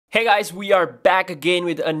Hey guys, we are back again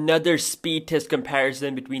with another speed test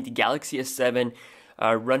comparison between the Galaxy S7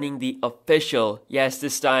 running the official, yes,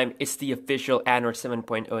 this time it's the official Android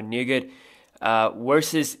 7.0 Nougat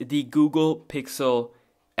versus the Google Pixel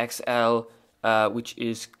XL, which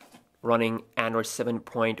is running Android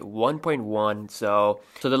 7.1.1. So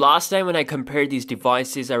the last time when I compared these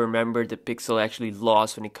devices, I remember the Pixel actually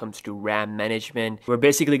lost when it comes to RAM management. We're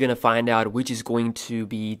basically going to find out which is going to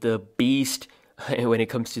be the beast when it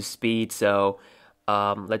comes to speed. So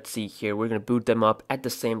let's see here. We're gonna boot them up at the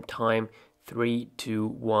same time. 3, 2,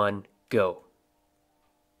 1, go.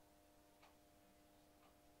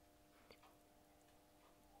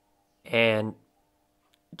 And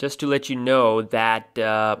just to let you know that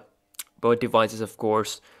both devices, of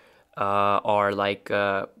course, are like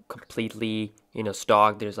completely,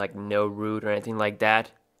 stock. There's like no root or anything like that.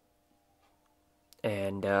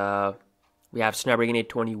 And we have Snapdragon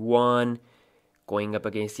 821 going up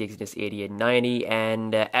against the Exynos 8890,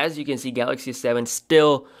 and as you can see, Galaxy S7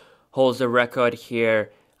 still holds the record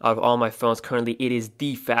here of all my phones. Currently, it is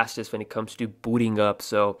the fastest when it comes to booting up,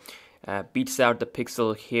 so beats out the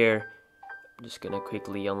Pixel here. I'm just gonna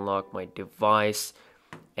quickly unlock my device,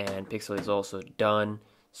 and Pixel is also done.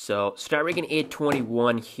 So Snapdragon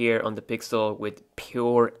 821 here on the Pixel with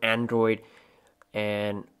pure Android,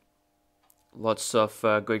 and lots of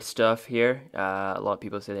great stuff here. A lot of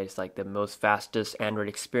people say that it's like the most fastest Android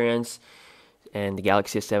experience, and the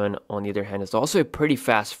Galaxy S7 on the other hand is also a pretty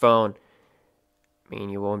fast phone. I mean,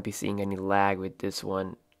 you won't be seeing any lag with this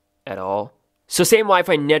one at all. So same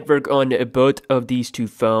Wi-Fi network on both of these two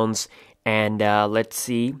phones, and let's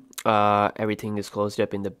see, everything is closed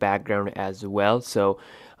up in the background as well, so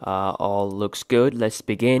all looks good. Let's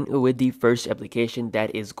begin with the first application,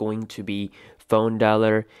 that is going to be Phone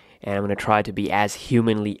Dialer. And I'm going to try to be as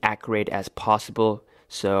humanly accurate as possible.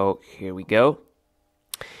 So here we go.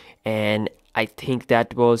 And I think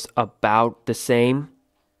that was about the same.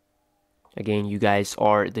 Again, you guys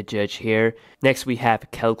are the judge here. Next we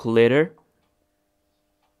have Calculator.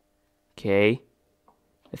 Okay.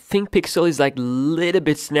 I think Pixel is like a little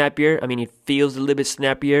bit snappier. I mean, it feels a little bit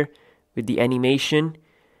snappier with the animation.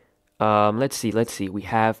 Let's see. We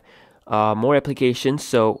have more applications.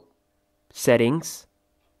 So settings.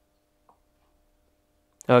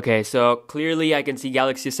 Okay, so clearly I can see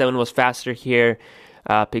Galaxy S7 was faster here.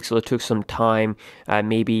 Pixel took some time,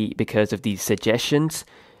 maybe because of these suggestions.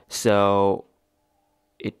 So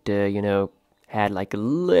it, had like a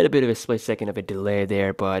little bit of a split second of a delay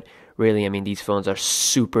there. But really, I mean, these phones are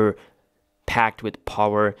super packed with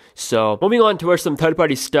power. So moving on towards some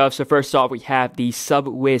third-party stuff. So first off, we have the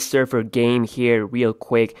Subway Surfer game here real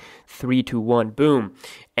quick. 3, 2, 1, boom.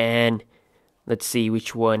 And let's see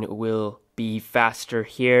which one will be faster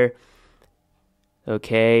here.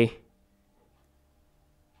 Okay.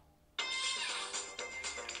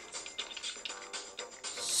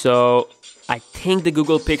 So I think the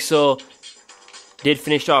Google Pixel did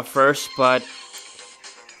finish off first, but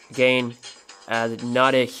again,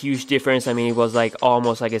 not a huge difference. I mean, it was like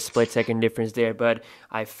almost like a split second difference there, but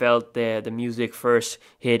I felt the music first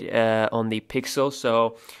hit on the Pixel,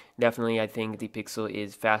 so definitely, I think the Pixel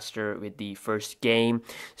is faster with the first game.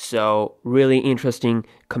 So really interesting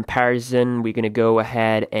comparison. We're gonna go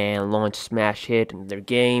ahead and launch Smash Hit, another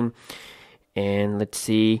game, and let's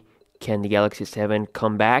see, can the Galaxy S7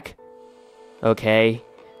 come back? Okay,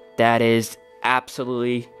 that is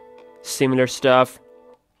absolutely similar stuff.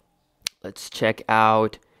 Let's check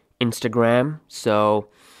out Instagram. So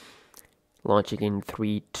launching in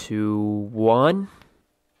 3, 2, 1.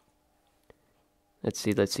 Let's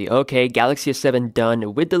see. Okay, Galaxy S7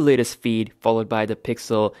 done with the latest feed, followed by the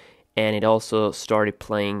Pixel, and it also started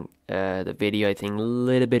playing the video, I think, a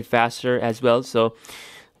little bit faster as well. So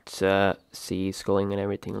let's see, scrolling and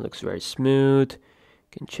everything looks very smooth. You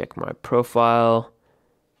can check my profile.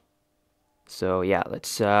 So yeah,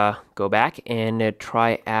 let's go back and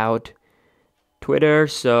try out Twitter.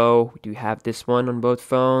 So we do have this one on both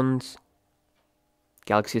phones.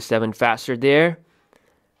 Galaxy S7 faster there.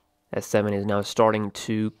 S7 is now starting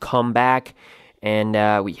to come back, and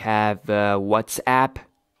we have WhatsApp.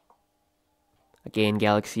 Again,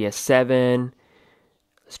 Galaxy S7.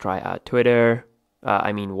 Let's try out Twitter.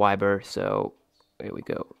 Viber. So here we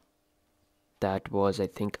go. That was, I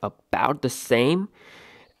think, about the same.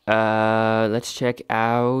 Let's check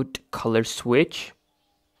out Color Switch.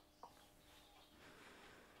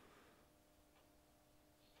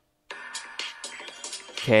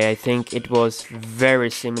 Okay, I think it was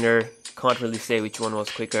very similar. Can't really say which one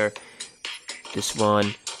was quicker. This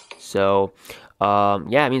one. So,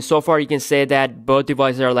 yeah, I mean, so far you can say that both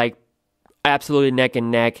devices are like absolutely neck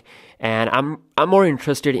and neck. And I'm more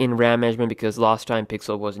interested in RAM management because last time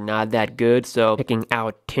Pixel was not that good. So checking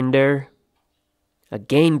out Tinder.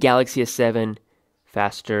 Again, Galaxy S7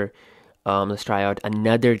 faster. Let's try out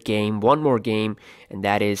another game, one more game, and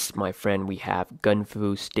that is, my friend, we have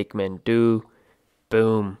Gunfu Stickman 2.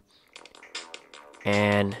 Boom.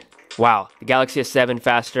 And wow, the Galaxy S7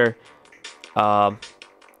 faster.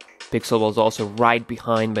 Pixel was also right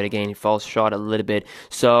behind, but again, it falls short a little bit.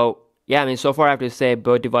 So yeah, I mean, so far I have to say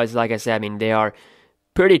both devices, like I said, I mean, they are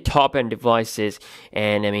pretty top-end devices.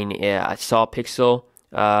 And I mean, yeah, I saw Pixel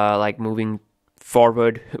like moving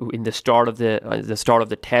forward in the start of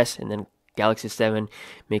the test, and then Galaxy 7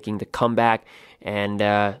 making the comeback, and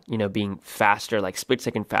you know, being faster, like split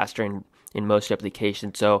second faster in most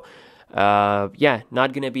applications. So yeah,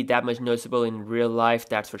 not gonna be that much noticeable in real life,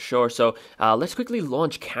 that's for sure. So let's quickly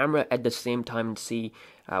launch camera at the same time and see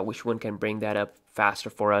which one can bring that up faster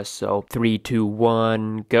for us. So 3, 2,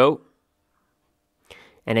 1, go.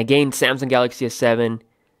 And again, Samsung Galaxy S7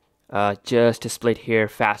 just a split here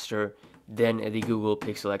faster than the Google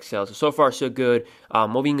Pixel XL. So far so good.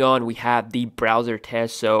 Moving on, we have the browser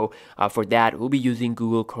test. So for that, we'll be using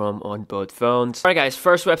Google Chrome on both phones. Alright guys,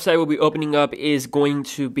 first website we'll be opening up is going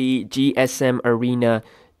to be gsmarena.com.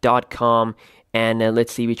 And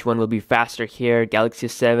let's see which one will be faster here. Galaxy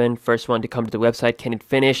 7, first one to come to the website. Can it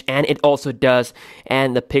finish? And it also does.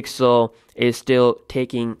 And the Pixel is still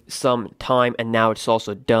taking some time, and now it's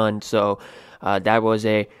also done. So that was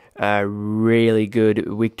a really good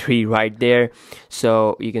victory right there.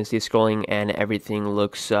 So you can see scrolling and everything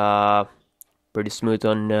looks pretty smooth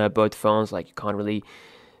on both phones. Like, you can't really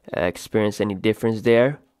experience any difference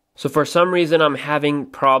there. So for some reason I'm having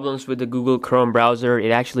problems with the Google Chrome browser.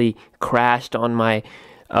 It actually crashed on my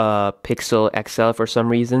Pixel XL for some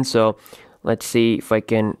reason. So let's see if I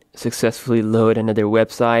can successfully load another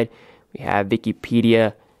website. We have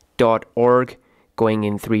wikipedia.org. Going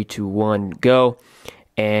in 3, 2, 1, go.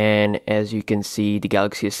 And as you can see, the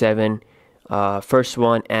Galaxy S7 first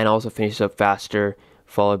one, and also finishes up faster,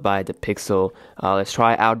 followed by the Pixel. Let's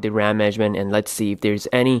try out the RAM management, and let's see if there's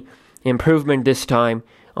any improvement this time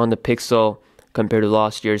on the Pixel compared to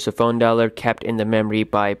last year. So phone dialer kept in the memory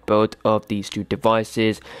by both of these two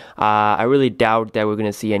devices. I really doubt that we're going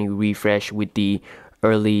to see any refresh with the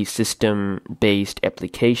early system-based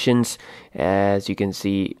applications. As you can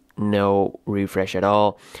see, no refresh at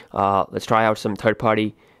all. Let's try out some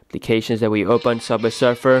third-party applications that we opened. Subway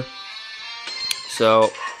Surfer. So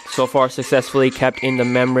far successfully kept in the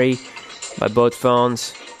memory by both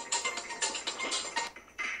phones.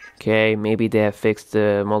 Okay, maybe they have fixed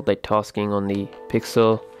the multitasking on the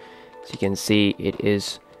Pixel. As you can see, it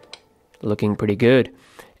is looking pretty good.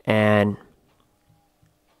 And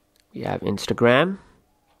we have Instagram.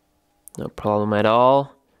 No problem at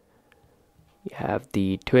all. You have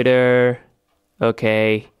the Twitter.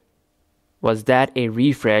 Okay. Was that a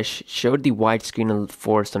refresh? Showed the widescreen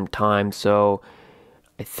for some time, so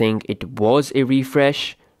I think it was a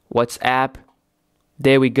refresh. WhatsApp.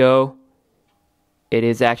 There we go. It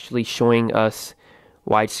is actually showing us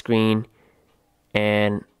widescreen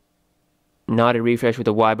and not a refresh with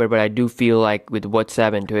the Viber, but I do feel like with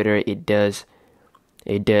WhatsApp and Twitter it does.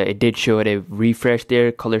 It did show it a refresh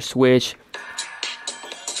there. Color switch.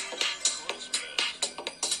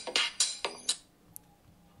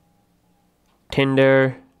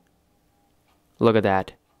 Tinder. Look at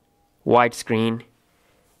that. Widescreen.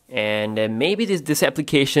 And maybe this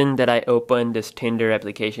application that I opened, this Tinder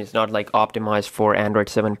application, is not like optimized for Android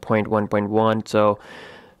 7.1.1, so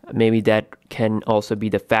maybe that can also be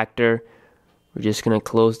the factor. We're just gonna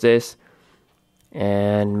close this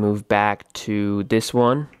and move back to this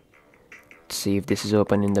one. Let's see if this is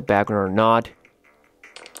open in the background or not.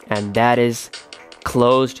 And that is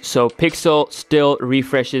closed. So Pixel still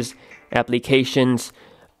refreshes applications.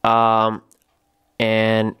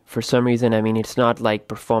 And for some reason, I mean, it's not like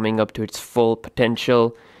performing up to its full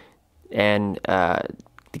potential. And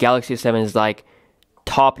the Galaxy S7 is like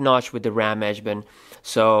top notch with the RAM management.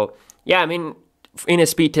 So yeah, I mean, in a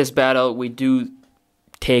speed test battle, we do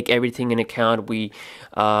take everything in account. We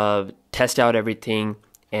test out everything,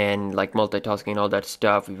 and like multitasking and all that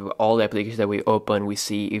stuff. All the applications that we open, we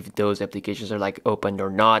see if those applications are like opened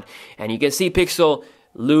or not. And you can see Pixel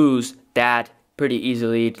lose that pretty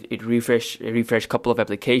easily. It refreshed a couple of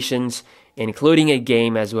applications, including a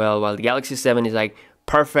game as well, while the Galaxy 7 is like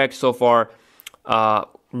perfect so far.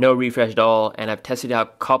 No refresh at all, and I've tested it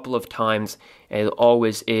out a couple of times, and it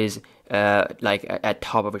always is like at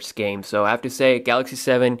top of its game. So I have to say Galaxy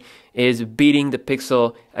 7 is beating the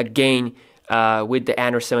Pixel again with the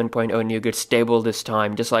Android 7.0 Nougat stable this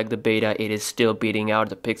time. Just like the beta, it is still beating out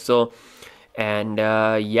the Pixel. And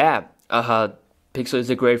yeah, Pixel is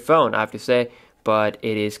a great phone, I have to say, but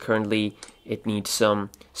it is currently, it needs some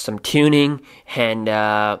tuning, and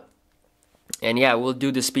yeah, we'll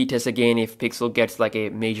do the speed test again if Pixel gets like a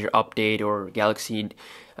major update or Galaxy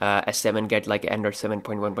S7 get like Android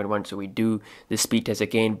 7.1.1. So we do the speed test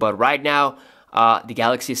again. But right now, the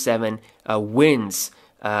Galaxy 7 wins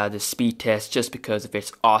the speed test just because of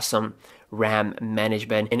its awesome RAM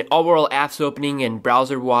management. In overall apps opening and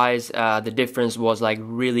browser wise, the difference was like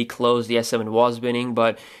really close. The S7 was winning,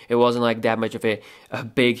 but it wasn't like that much of a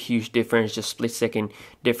big huge difference, just split second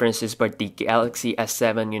differences. But the Galaxy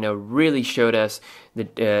S7, you know, really showed us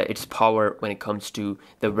that its power when it comes to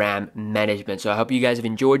the RAM management. So I hope you guys have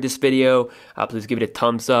enjoyed this video. Please give it a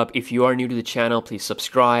thumbs up. If you are new to the channel, please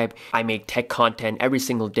subscribe. I make tech content every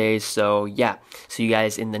single day. So yeah, see you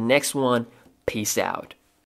guys in the next one. Peace out.